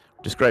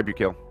 Describe your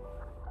kill.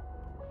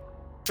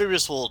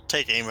 Phoebus will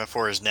take aim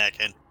for his neck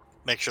and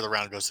make sure the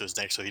round goes to his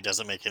neck so he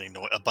doesn't make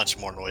a bunch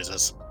more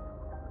noises.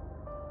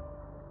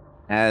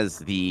 As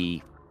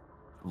the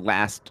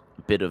last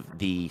bit of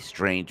the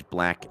strange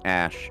black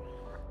ash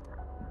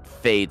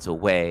fades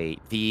away,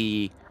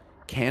 the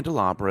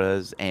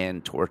candelabras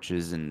and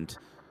torches and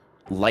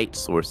light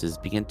sources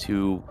begin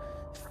to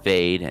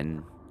fade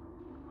and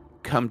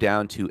come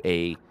down to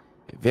a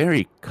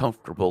very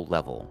comfortable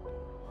level.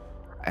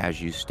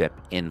 As you step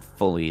in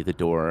fully, the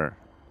door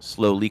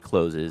slowly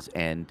closes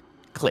and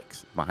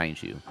clicks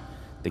behind you.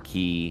 The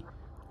key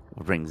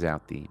rings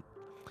out.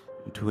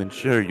 To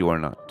ensure you are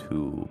not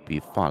to be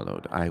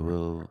followed, I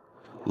will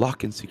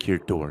lock and secure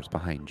doors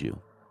behind you.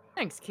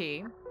 Thanks,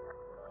 Key.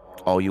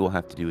 All you will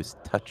have to do is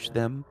touch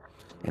them,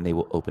 and they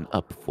will open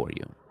up for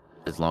you,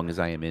 as long as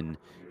I am in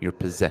your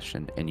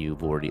possession and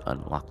you've already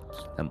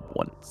unlocked them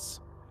once.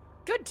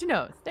 Good to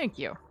know. Thank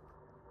you.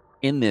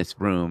 In this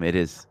room, it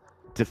is...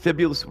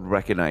 Defibulous would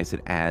recognize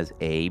it as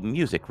a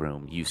music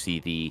room. You see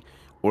the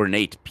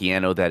ornate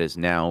piano that has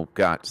now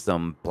got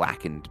some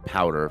blackened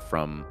powder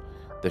from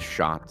the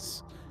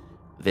shots.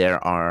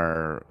 There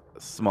are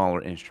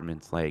smaller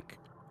instruments like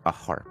a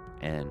harp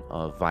and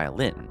a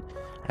violin,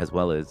 as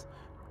well as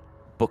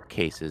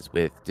bookcases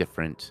with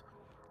different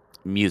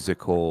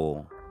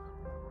musical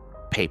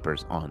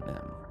papers on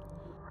them.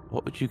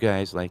 What would you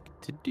guys like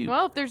to do?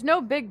 Well, if there's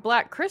no big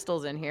black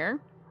crystals in here,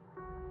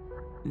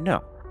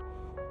 No.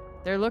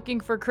 they're looking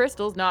for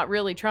crystals, not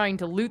really trying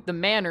to loot the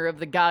manor of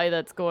the guy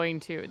that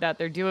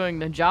they're doing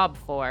the job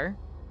for.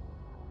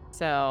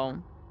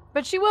 So,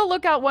 but she will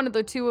look out one of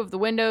the two of the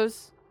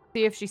windows,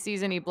 see if she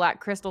sees any black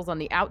crystals on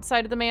the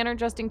outside of the manor,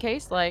 just in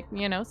case,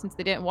 since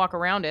they didn't walk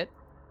around it.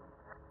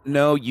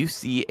 No, you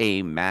see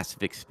a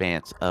massive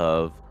expanse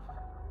of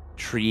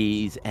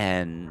trees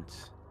and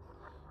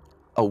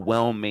a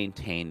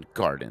well-maintained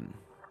garden,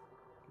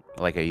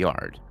 like a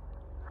yard.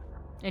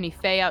 Any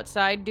Fae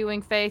outside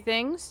doing Fae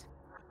things?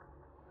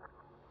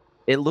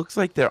 It looks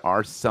like there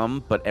are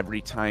some, but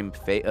every time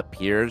Fae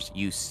appears,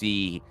 you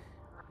see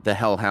the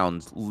Hell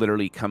Hounds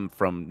literally come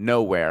from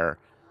nowhere,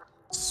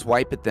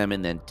 swipe at them,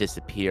 and then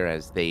disappear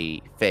as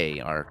Fae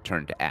are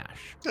turned to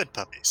ash. Good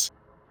puppies.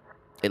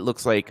 It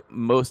looks like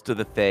most of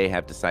the Fae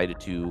have decided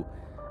to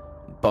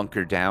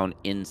bunker down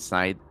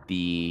inside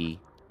the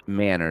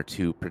manor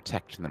to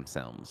protect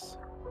themselves.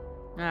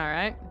 All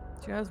right.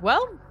 She goes,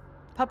 well,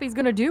 puppy's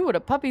gonna do what a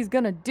puppy's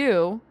gonna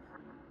do.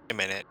 Wait a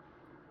minute.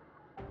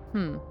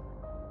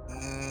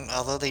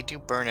 Although they do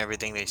burn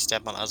everything they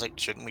step on, I was like,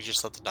 shouldn't we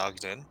just let the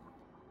dogs in?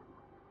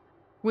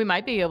 We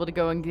might be able to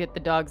go and get the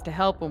dogs to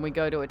help when we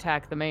go to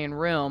attack the main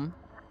room.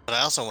 But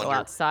I also Go wonder,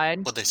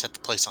 outside. would they set the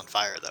place on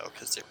fire, though?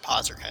 Because their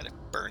paws are kind of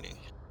burning.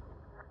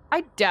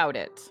 I doubt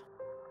it.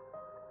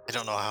 I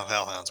don't know how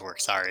hellhounds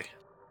work, sorry.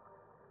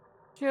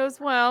 She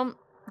goes, well,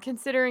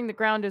 considering the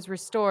ground is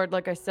restored,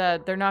 like I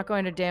said, they're not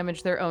going to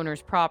damage their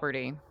owner's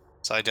property.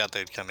 So I doubt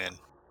they'd come in.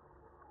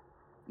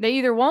 They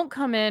either won't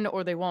come in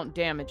or they won't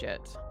damage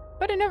it.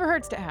 But it never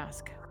hurts to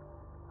ask.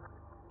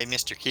 Hey,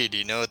 Mr. Key, do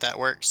you know if that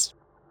works?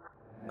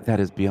 That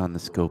is beyond the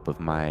scope of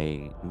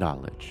my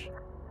knowledge.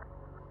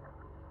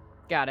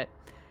 Got it.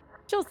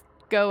 She'll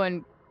go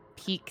and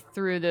peek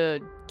through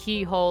the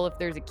keyhole if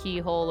there's a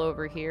keyhole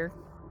over here.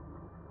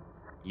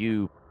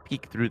 You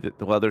peek through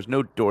well, there's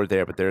no door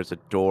there, but there's a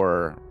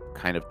door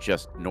kind of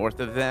just north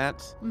of that,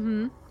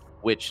 Mm-hmm.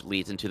 which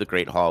leads into the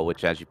Great Hall,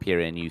 which as you peer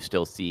in, you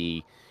still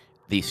see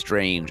the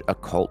strange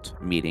occult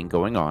meeting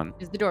going on.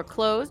 Is the door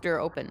closed or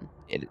open?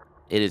 It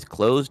is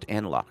closed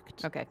and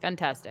locked. Okay,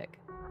 fantastic.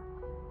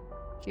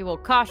 She will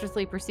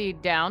cautiously proceed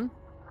down,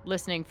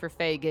 listening for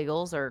Fey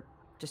giggles or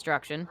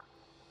destruction.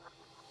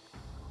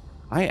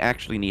 I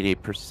actually need a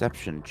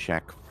perception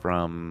check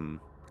from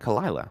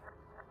Kalila.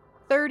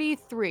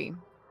 33.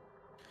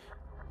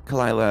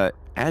 Kalila,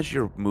 as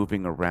you're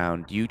moving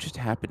around, you just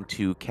happen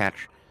to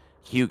catch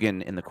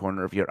Hugin in the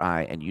corner of your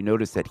eye, and you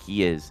notice that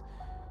he is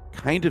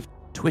kind of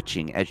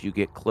twitching as you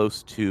get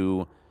close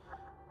to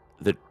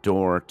the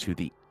door to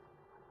the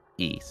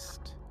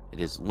east. It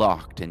is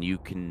locked, and you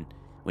can,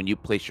 when you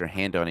place your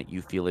hand on it,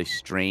 you feel a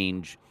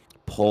strange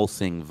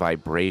pulsing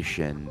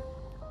vibration,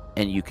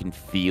 and you can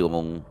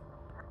feel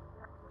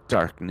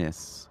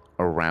darkness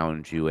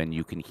around you, and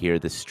you can hear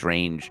the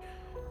strange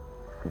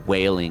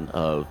wailing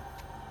of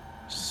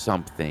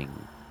something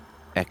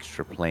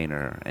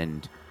extraplanar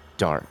and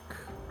dark.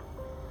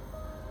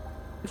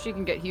 If she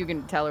can get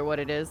Hugin to tell her what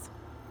it is.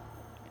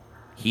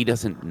 He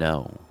doesn't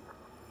know.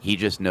 He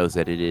just knows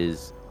that it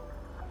is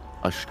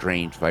a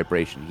strange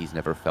vibration he's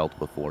never felt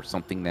before.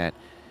 Something that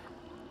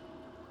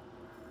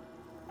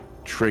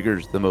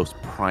triggers the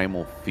most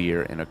primal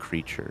fear in a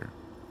creature.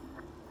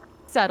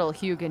 Settle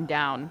Hugin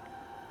down.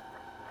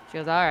 She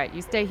goes, all right,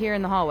 you stay here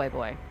in the hallway,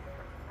 boy.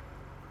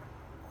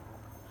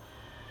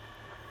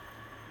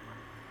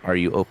 Are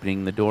you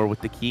opening the door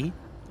with the key?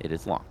 It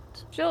is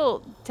locked. She'll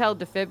tell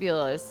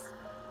Defibulus.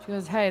 She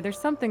goes, hey, there's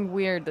something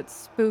weird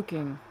that's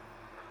spooking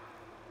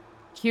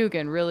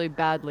Hugin really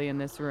badly in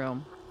this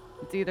room.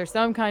 It's either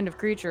some kind of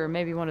creature or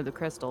maybe one of the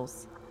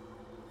crystals.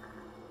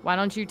 Why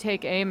don't you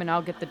take aim and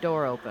I'll get the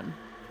door open?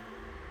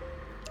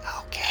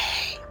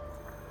 Okay.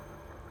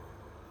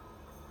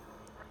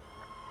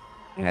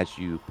 As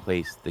you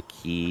place the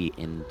key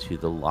into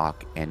the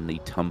lock and the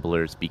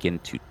tumblers begin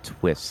to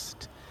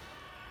twist,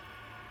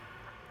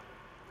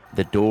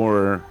 the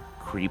door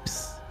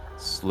creeps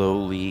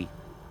slowly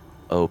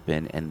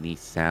open, and the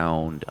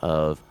sound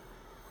of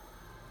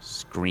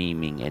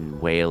screaming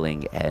and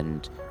wailing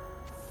and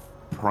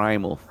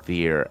primal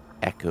fear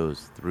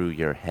echoes through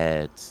your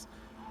heads.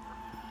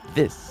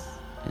 This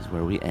is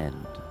where we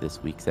end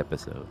this week's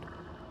episode.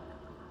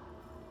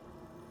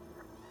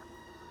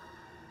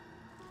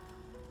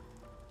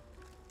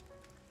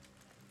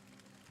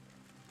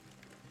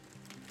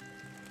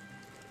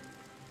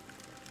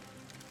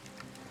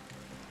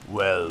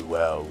 Well,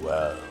 well,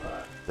 well.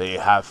 They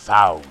have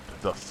found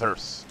the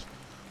first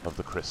of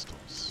the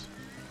crystals,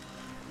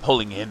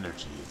 pulling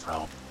energy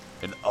from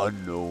an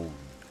unknown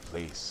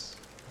place.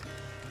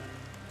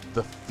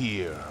 The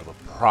fear of a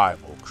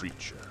primal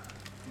creature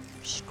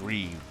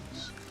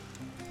screams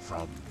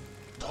from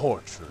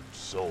tortured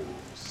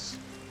souls,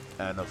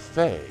 and a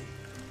Fey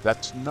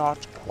that's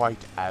not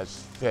quite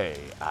as Fey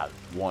as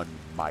one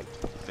might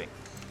think.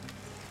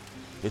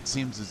 It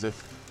seems as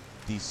if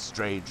these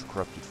strange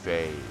corrupted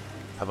Fey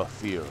have a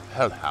fear of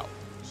Hell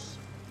Hounds,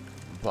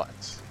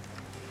 but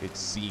it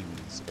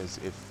seems as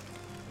if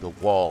the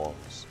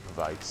walls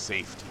provide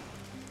safety.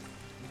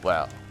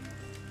 Well,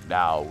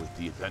 now with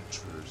the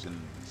adventurers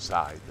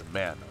inside the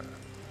manor,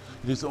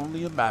 it is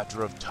only a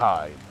matter of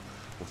time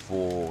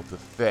before the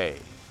Fey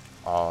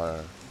are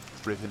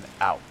driven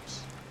out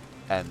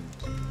and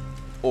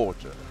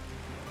order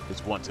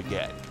is once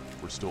again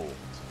restored.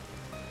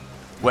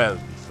 Well,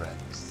 my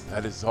friends,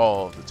 that is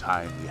all the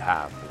time we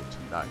have for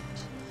tonight.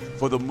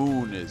 For the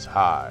moon is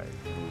high,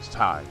 and it is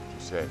time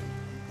to say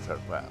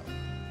farewell.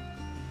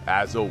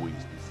 As always,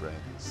 my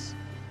friends,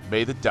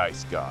 may the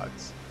dice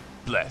gods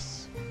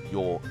bless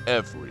your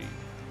every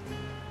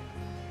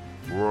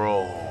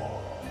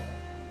roll.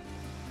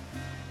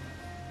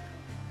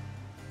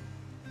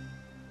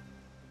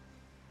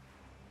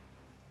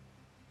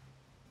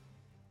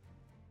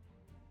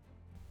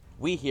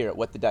 We here at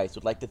What the Dice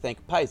would like to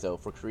thank Paizo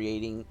for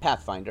creating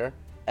Pathfinder,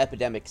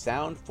 Epidemic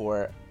Sound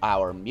for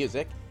our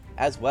music,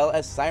 as well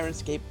as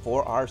Sirenscape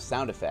for our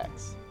sound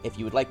effects. If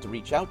you would like to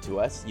reach out to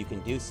us, you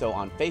can do so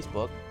on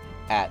Facebook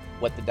at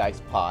What the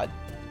Dice Pod,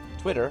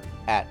 Twitter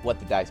at What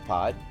the Dice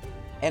Pod,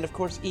 and of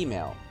course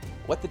email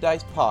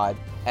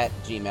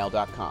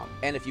whatthedicepod@gmail.com.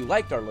 And if you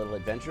liked our little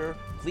adventure,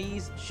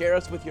 please share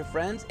us with your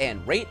friends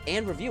and rate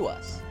and review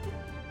us.